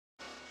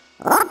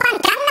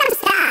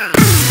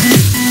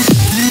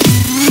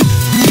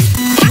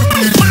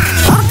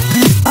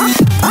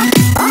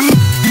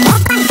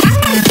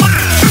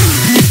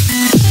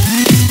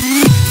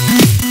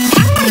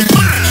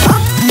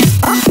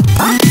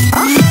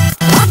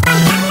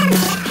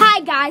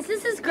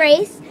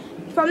Grace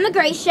from The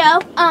Grace Show.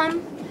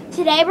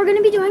 Today we're going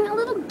to be doing a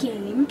little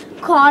game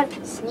called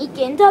Sneak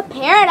into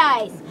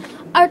Paradise.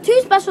 Our two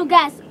special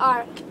guests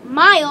are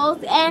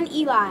Miles and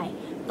Eli.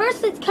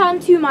 First, let's come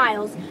to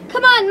Miles.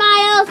 Come on,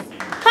 Miles.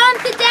 Come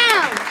sit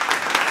down.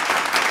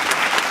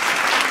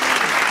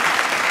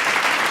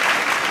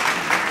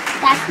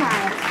 That's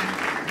Miles.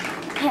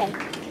 Okay.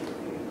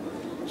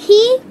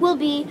 He will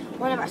be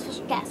one of our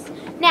special guests.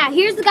 Now,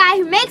 here's the guy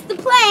who makes the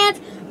plans,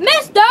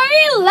 Mr.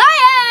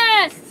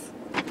 Elias!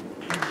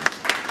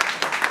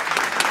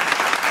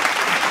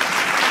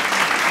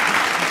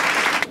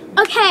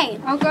 Okay,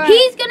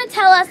 he's going to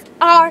tell us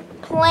our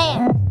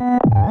plan.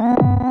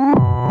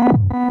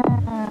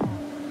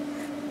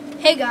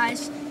 Hey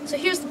guys, so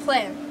here's the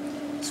plan.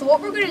 So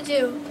what we're going to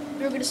do,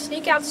 we're going to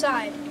sneak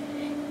outside,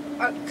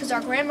 because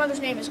our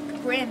grandmother's name is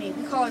Grammy.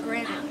 We call her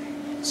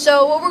Grammy.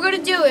 So what we're going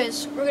to do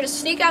is, we're going to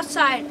sneak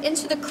outside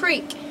into the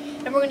creek,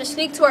 and we're going to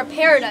sneak to our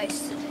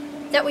paradise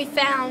that we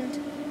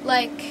found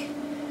like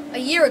a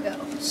year ago.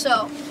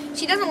 So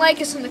she doesn't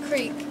like us in the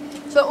creek.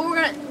 So what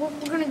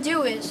we're gonna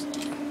do is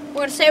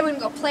we're gonna say we're gonna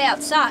go play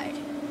outside.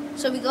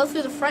 So we go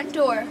through the front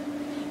door.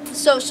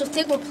 So she'll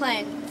think we're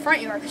playing in the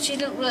front yard because she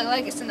doesn't really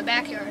like us in the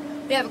backyard.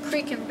 We have a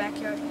creek in the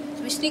backyard.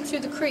 So we sneak through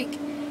the creek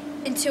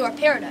into our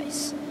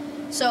paradise.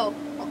 So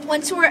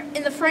once we're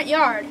in the front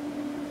yard,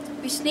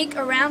 we sneak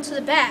around to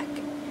the back,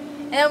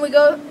 and then we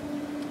go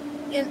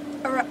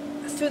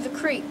through the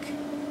creek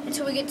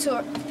until we get to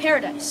our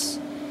paradise.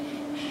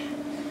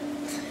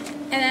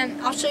 And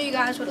then I'll show you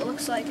guys what it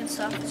looks like and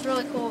stuff. It's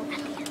really cool. I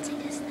don't say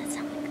this. That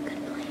sounds like a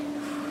good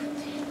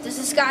plan. Does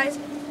this guy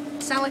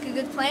sound like a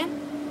good plan?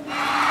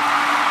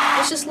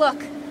 Let's just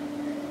look.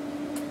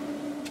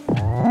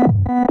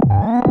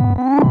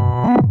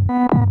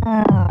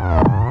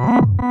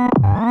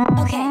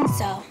 Okay,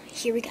 so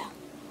here we go.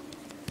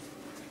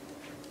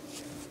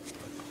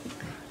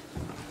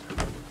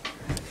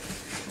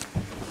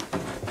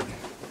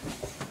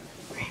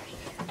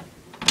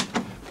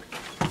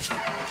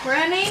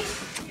 Granny,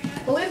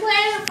 will we play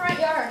in the front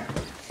yard?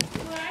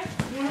 What?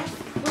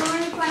 We're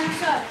going to play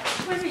outside.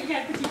 Wait a minute, you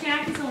gotta put your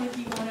jackets on if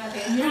you want out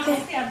there. Can we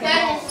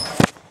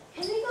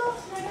go?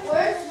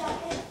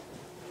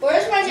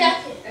 Where's my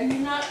jacket? Are you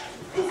not?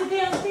 Is it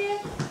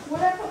downstairs? Where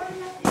did I put my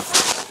jacket?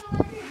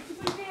 Did you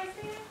put it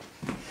downstairs?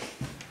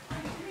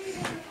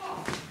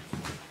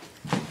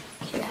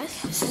 Okay guys,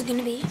 this is going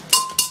to be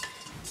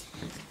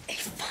a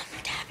fun,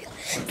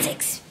 fabulous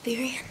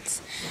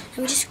experience. Let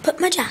me just put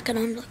my jacket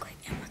on real quick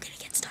and we're going to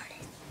get started.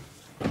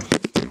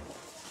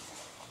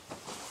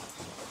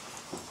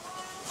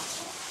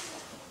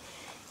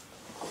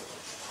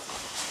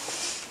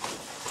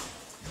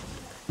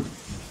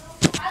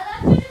 I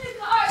left it in the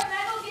car. Can I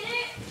go get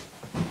it?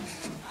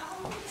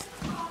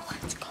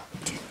 Let's go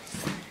do this.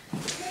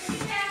 Put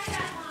your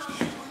jacket on.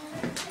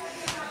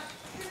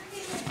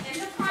 In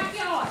the front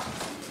yard.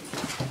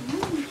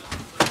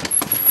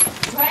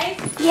 Right?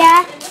 Yeah,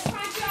 In the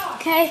front yard.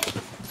 okay.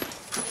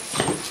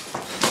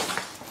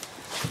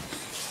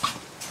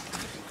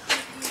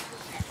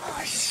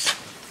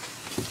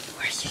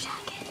 Where's your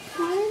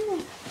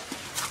jacket?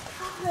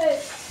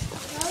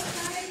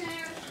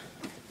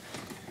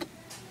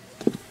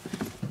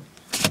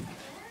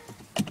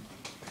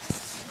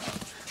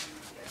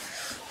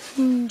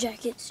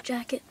 Jackets.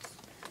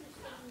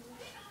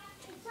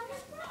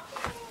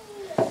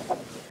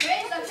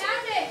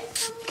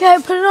 Okay,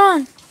 put it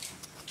on.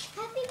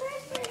 Happy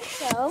birthday.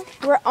 So,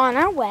 we're on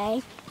our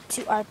way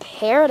to our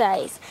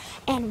paradise,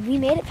 and we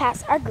made it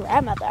past our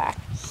grandmother.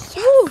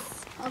 Woo!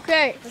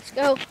 Okay, let's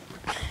go.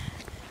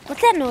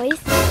 What's that noise?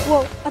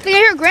 Whoa, I think I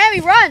hear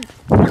Grammy. Run!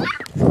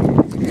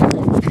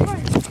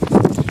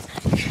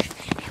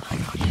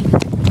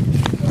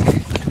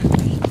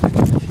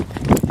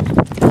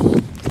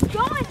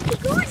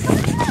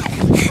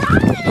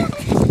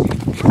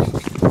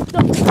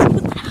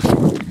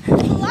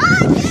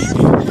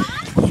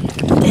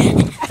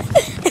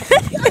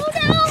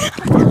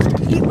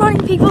 Keep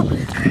running, people.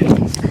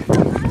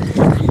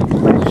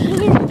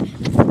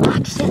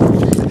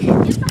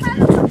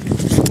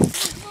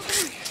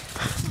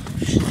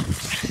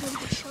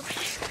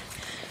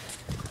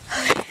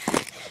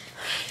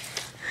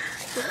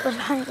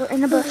 We're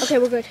in the bush. Okay,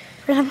 we're good.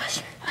 We're in the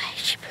bush.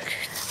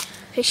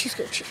 Okay, she's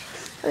good.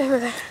 Okay, we're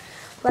good.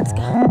 Let's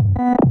go.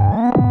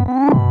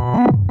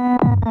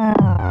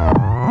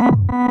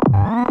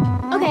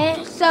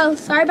 Okay, so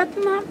sorry about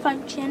the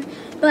malfunction,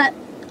 but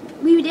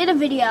we did a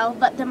video,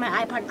 but then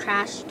my iPod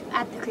crashed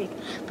at the creek.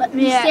 But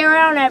we stay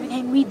around and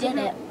everything. We did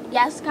it.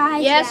 Yes,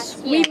 guys?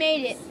 Yes, we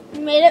made it. We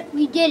made it.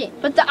 We did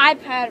it. But the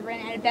iPad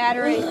ran out of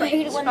battery. I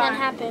hate it It's when fine. that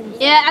happens.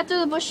 Yeah, after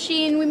the bush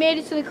scene, we made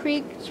it to the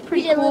creek. It's We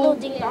pretty did cool. a little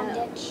ding-dong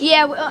ditch.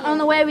 Yeah, on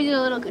the way we did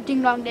a little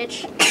ding-dong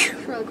ditch. It's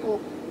really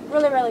cool.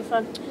 Really, really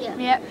fun. Yeah.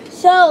 Yeah.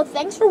 So,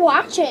 thanks for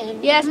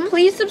watching. Yes,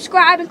 please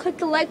subscribe and click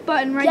the like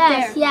button right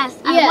there. Yes.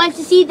 I want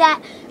to see that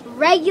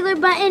regular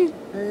button.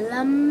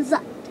 Thumbs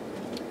up.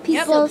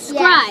 People,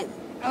 subscribe.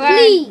 Okay.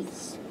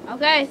 Please.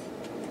 Okay.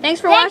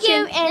 Thanks for Thank watching.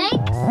 you.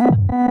 And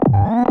thanks.